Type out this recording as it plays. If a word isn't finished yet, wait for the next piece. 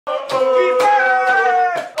My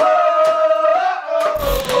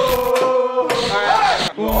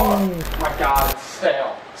God, it's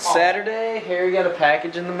stale. Saturday, Harry got a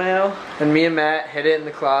package in the mail, and me and Matt hid it in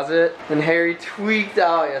the closet, and Harry tweaked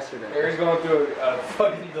out yesterday. Harry's going through a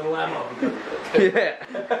fucking dilemma because of it. Yeah.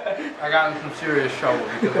 I got in some serious trouble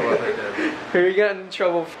because of what they did. Harry got in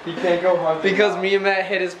trouble He can't go hunting because now. me and Matt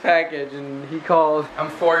hid his package, and he called. I'm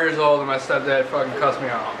 4 years old and my stepdad fucking cussed me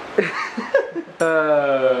out.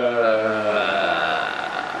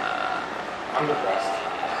 I'm depressed.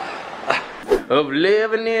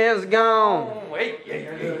 Oblivion is gone. Wait.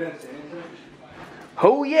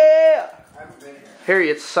 Oh yeah! Harry,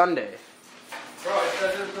 it's Sunday. Bro, it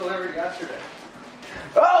said it was delivered yesterday.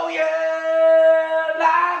 Oh yeah,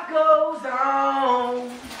 life goes on.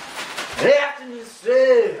 After you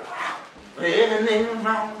say anything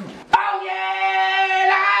wrong. Oh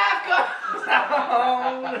yeah, life goes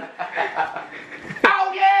on.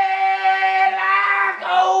 Oh yeah, life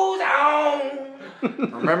goes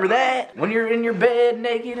on. Remember that? When you're in your bed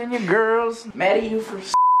naked and your girl's mad at you for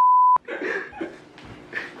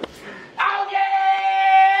oh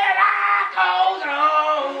yeah, life goes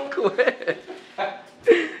on. Quit.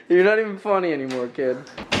 You're not even funny anymore, kid.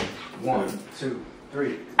 1, 2,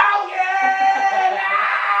 3. Oh yeah,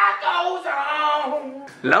 life goes on.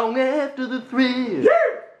 Long after the thrill.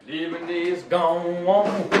 Living is gone.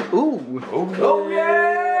 Ooh. Oh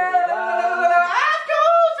yeah, life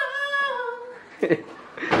goes on.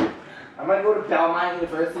 I'm gonna go to Belmont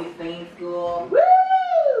University Singing School.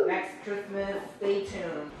 Woo! Next Christmas, stay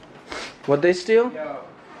tuned. What'd they steal? Yo.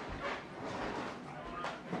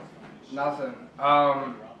 Nothing.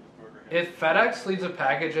 If FedEx leaves a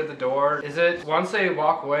package at the door, is it, once they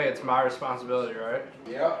walk away, it's my responsibility, right?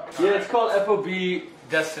 Yep. Yeah, it's called FOB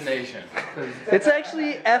Destination. It's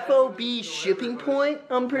actually FOB shipping point,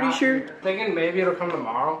 I'm pretty sure. Thinking maybe it'll come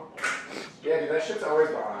tomorrow. Yeah, dude, that shit's always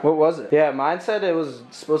behind. What was it? Yeah, mine said it was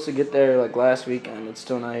supposed to get there like last weekend. It's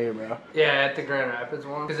still not here, bro. Yeah, at the Grand Rapids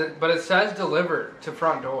one. But it says delivered to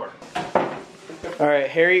front door. Alright,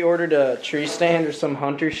 Harry ordered a tree stand or some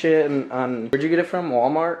hunter shit on where'd you get it from?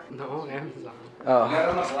 Walmart? No, Amazon. Oh. You got it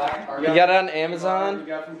on the black market. You got it on Amazon? You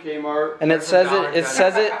got it from Kmart. And it says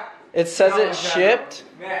it shipped.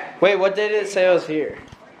 Wait, what day did it say it was here?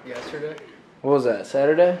 Yesterday. What was that,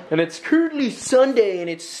 Saturday? And it's currently Sunday and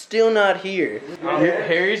it's still not here.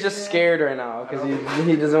 Harry's just scared right now because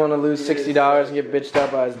he doesn't want to lose $60 and get bitched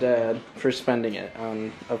up by his dad for spending it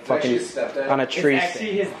on a fucking on a tree It's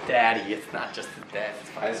actually stand. his daddy. It's not just his dad.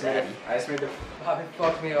 It's my daddy. I just made the. Bobby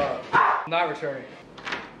fucked me up. I'm not returning.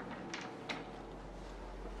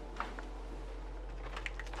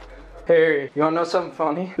 Harry, you wanna know something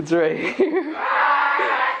funny? It's right here.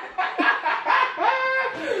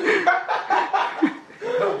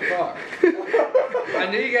 Oh fuck. I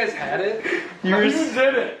knew you guys had it. You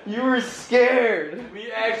did it. You were scared.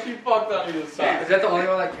 We actually fucked on either side. Is that the only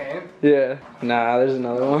one that came? Yeah. Nah, there's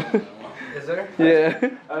another one. Is there? Yeah.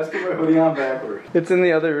 I just put my hoodie on backward. It's in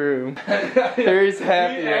the other room. Harry's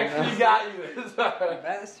happy We right actually now. got you this time.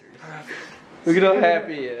 Bastards. Look at how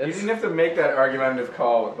happy he You is. didn't have to make that argumentative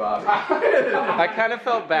call with Bobby. I kind of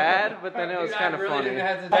felt bad, but then it was Dude, kind of I really funny. didn't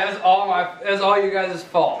have to. That was all you guys'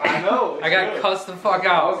 fault. I know. I got cussed the fuck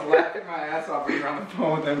I out. was laughing my ass off when you were on the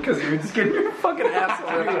phone with him because you were just getting your fucking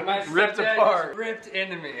asshole My ripped stepdad apart. just ripped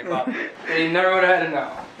into me about it. And he never would have had to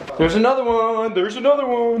know. There's another one. There's another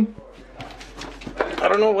one. I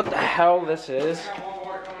don't know what the hell this is. I got one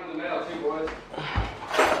more coming in the mail too, boys.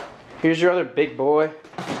 Here's your other big boy.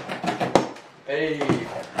 Hey.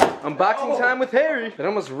 Unboxing time with Harry. It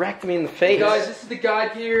almost wrecked me in the face. Guys, this is the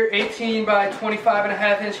Guide Gear 18 by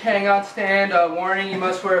 25.5-inch hang-on stand. Warning, you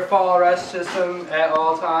must wear a fall arrest system at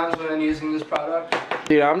all times when using this product.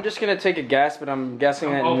 Dude, I'm just gonna take a guess, but I'm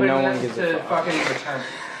guessing that Open no one this gives to a fuck. fucking return.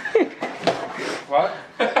 What?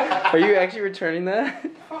 Are you actually returning that?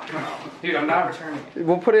 Dude, I'm not returning it.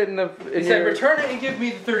 We'll put it in the. He said, return it and give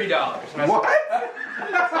me the $30. And I What?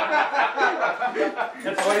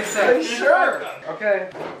 That's what he said. Sure. Okay,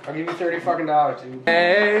 I'll give you $30 fucking dollars, dude.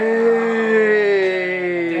 Hey!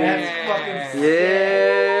 That's fucking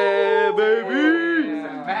Yeah, baby!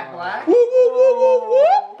 Matt Black? Woo, woo, woo, woo, woo,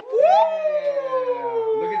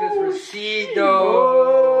 Yeah. Look at this receipt, though. Oh,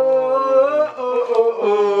 oh, oh,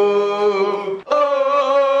 oh, oh,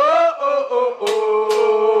 oh, oh,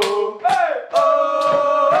 oh. Hey! Oh,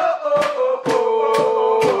 oh, oh,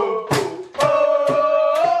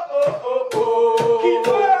 oh, oh. Keep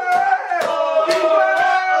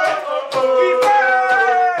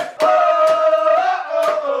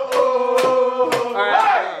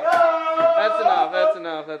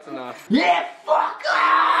That's enough. Yeah, fuck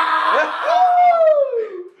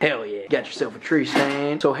Hell yeah. Got yourself a tree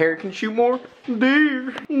stand so Harry can shoot more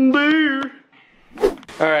deer. Deer.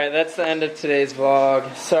 Alright, that's the end of today's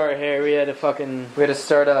vlog. Sorry, Harry, we had to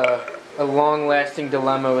start a long-lasting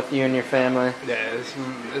dilemma with you and your family. Yeah,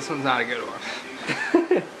 this one's not a good one.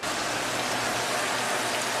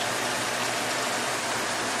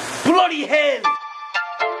 Bloody hell!